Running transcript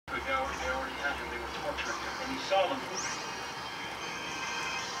all of you.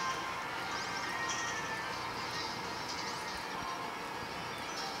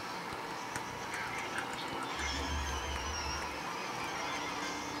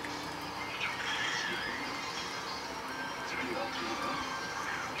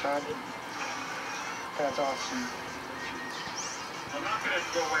 Tried it. That's awesome. I'm not going to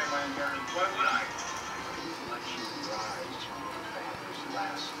throw away my inheritance. Why would I? Let you rise from your father's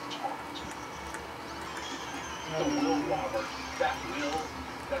last taunt. The will, Robert. That will,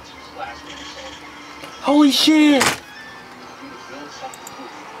 that's his last insult. Holy shit! You to build something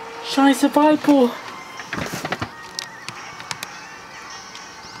good. Shiny Seviper!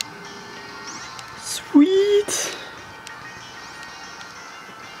 Sweet!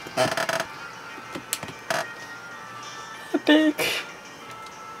 Epic!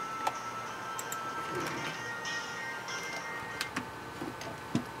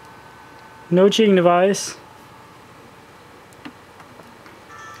 No cheating device.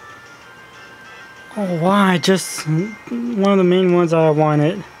 Oh, why? Just one of the main ones I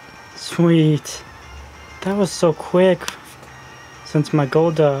wanted. Sweet. That was so quick since my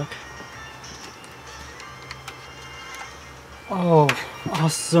Golduck. Oh,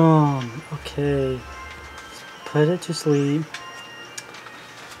 awesome. Okay. Let's put it to sleep.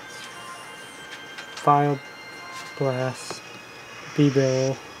 File blast.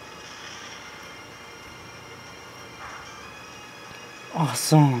 B-barrel.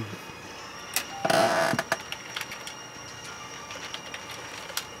 Awesome.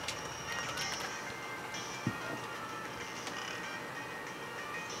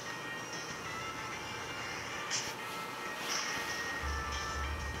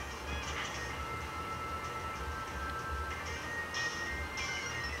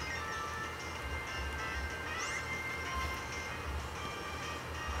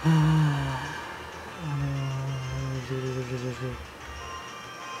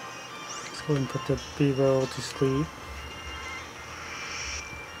 Let's go and put the B-roll to sleep.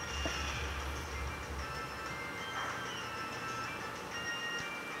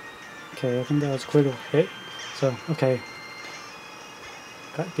 Okay, I think that was a critical hit. So, okay.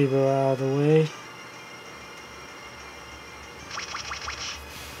 Got B-roll out of the way.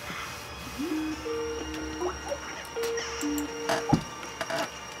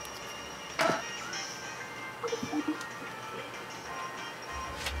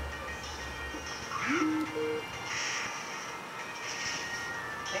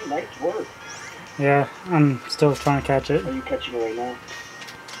 Hey, nice work. Yeah, I'm still trying to catch it. Are you catching it right now?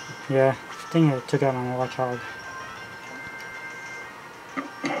 Yeah, I think I took out my watchhog.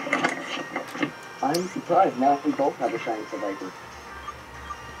 I'm surprised. Now we both have a shiny Seviper.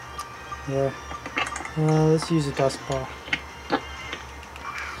 Yeah. Let's use a dust ball.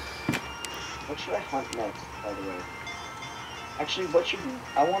 What should I hunt next, by the way? Actually, what should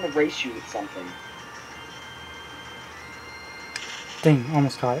I want to race you with something? Dang,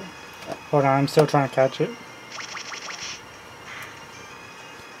 almost caught it. Hold on, I'm still trying to catch it.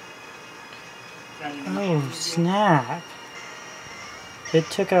 Oh, snap. It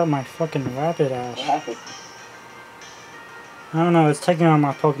took out my fucking Rapidash. What happened? I don't know, it's taking out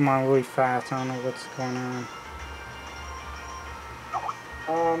my Pokemon really fast. I don't know what's going on.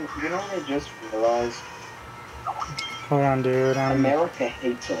 You know what I just realized? Hold on, dude. America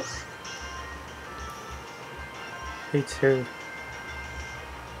hates us. Hates who?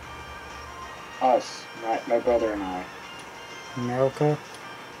 Us. My brother and I. America?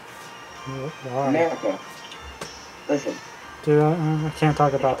 Why? America. Listen. Dude, I can't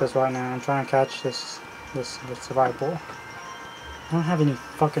talk about this right now. I'm trying to catch this survival. I don't have any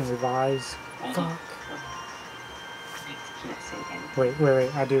fucking revives. Fuck.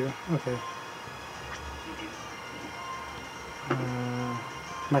 Wait, I do. Okay.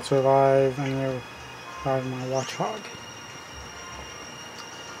 Max revive, I need to revive my watchhog.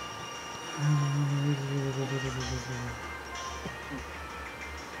 I'm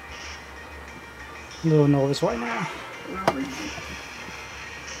a little nervous right now.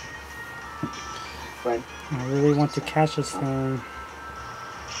 Fine. I really want to catch this thing.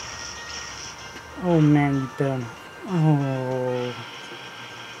 Oh man, you better. Oh.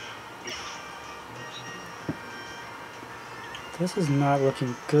 This is not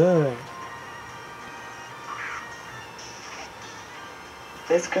looking good.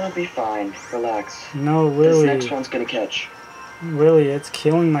 It's gonna be fine. Relax. No, really. This next one's gonna catch. Really, it's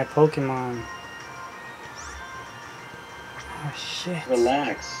killing my Pokemon. Oh shit.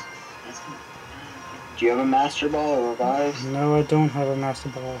 Relax. Do you have a Master Ball or Revives? No, I don't have a Master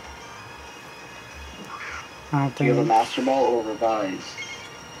Ball. I don't Do you have a think. Master Ball or Revives?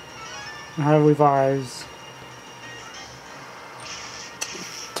 I have Revives.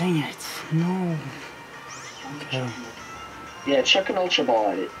 Dang it. No. Okay. Yeah, chuck an Ultra Ball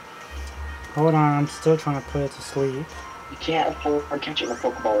at it. Hold on, I'm still trying to put it to sleep. You can't afford to catch it in a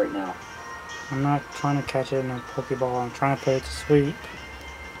Pokeball right now. I'm not trying to catch it in a Pokeball, I'm trying to put it to sleep.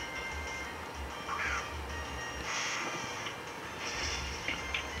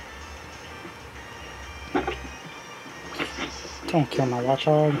 Don't kill my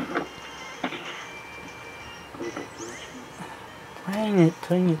Watchog.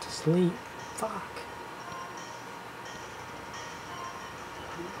 Putting it to sleep. Fuck.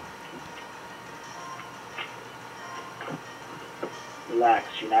 Relax,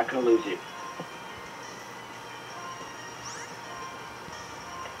 you're not gonna lose it.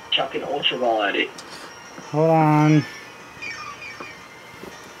 Chuck an Ultra Ball at it. Hold on.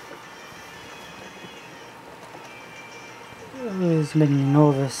 It's making me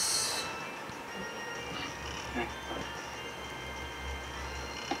nervous.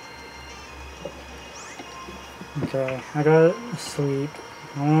 Okay, I gotta sleep.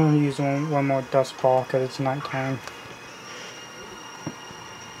 I want to use one more dust ball because it's nighttime.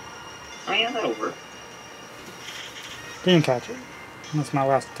 Oh yeah, that'll work. Didn't catch it. That's my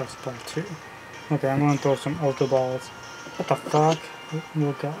last dust ball too. Okay, I'm gonna throw some Ultra Balls. What the fuck?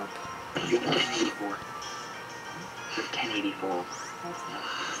 Woke up. You have 1084. You have 1084.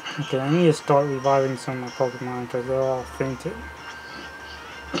 Okay, I need to start reviving some of my Pokemon because they're all fainted.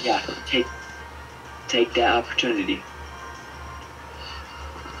 Yeah, take that opportunity.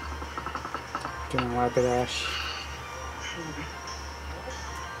 Give me Rapidash.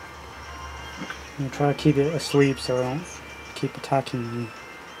 I'm gonna try to keep it asleep so I don't keep attacking me.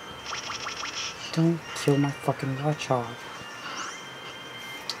 Don't kill my fucking Watchog.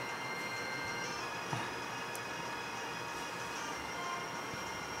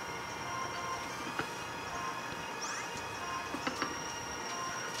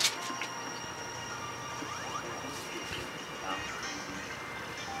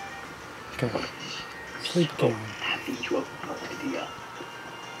 Okay. Sleep So again. happy you have no idea.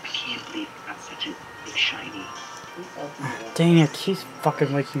 I can't believe that's such a big shiny. Dang it, he's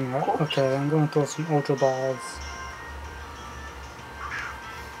fucking waking me up. Okay, I'm gonna throw some Ultra Balls.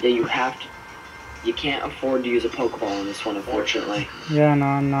 Yeah, you have to. You can't afford to use a Pokeball on this one, unfortunately. Yeah, no,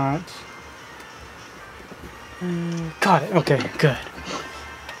 I'm not. Got it. Okay, good.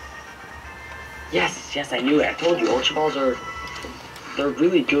 Yes, I knew it. I told you, Ultra Balls they're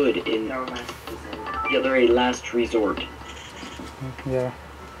really good in. Yeah, they're a last resort. Yeah.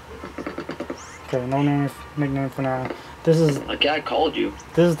 Okay, no nickname for now. This is Like, yeah, I called you.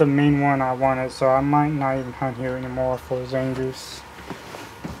 this is the main one I wanted, so I might not even hunt here anymore for Zangoose.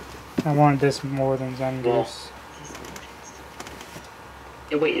 I wanted this more than Zangoose.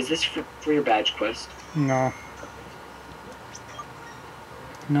 Yeah, wait, is this for your badge quest? No.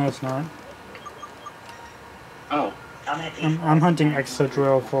 No, it's not. Oh. I'm hunting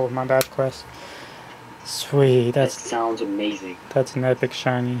Exodrill for my badge quest. Sweet, That sounds amazing. that's an epic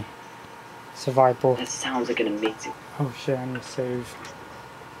shiny. Seviper. That sounds like an amazing. Oh shit, I need to save.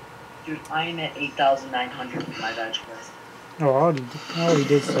 Dude, I am at 8,900 for my badge quest. Oh, I already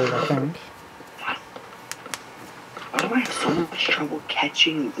did save, I think. Why do I have so much trouble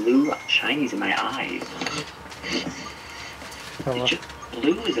catching blue shinies in my eyes? Oh, It's just,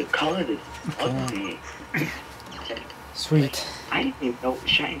 blue is a color that's ugly. sweet. I didn't even know it was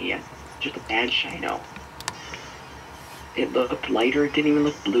shiny. It's just a bad shino. It looked lighter. It didn't even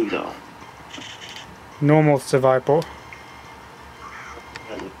look blue though. Normal Seviper.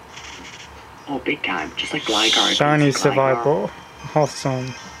 Oh, big time. Just like Gligar. Shiny It's Gligar. Seviper.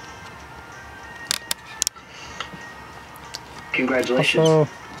 Awesome. Congratulations.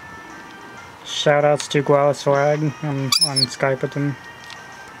 Also, shout outs to Guala Swag. I'm on Skype with him.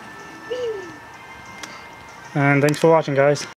 And thanks for watching, guys.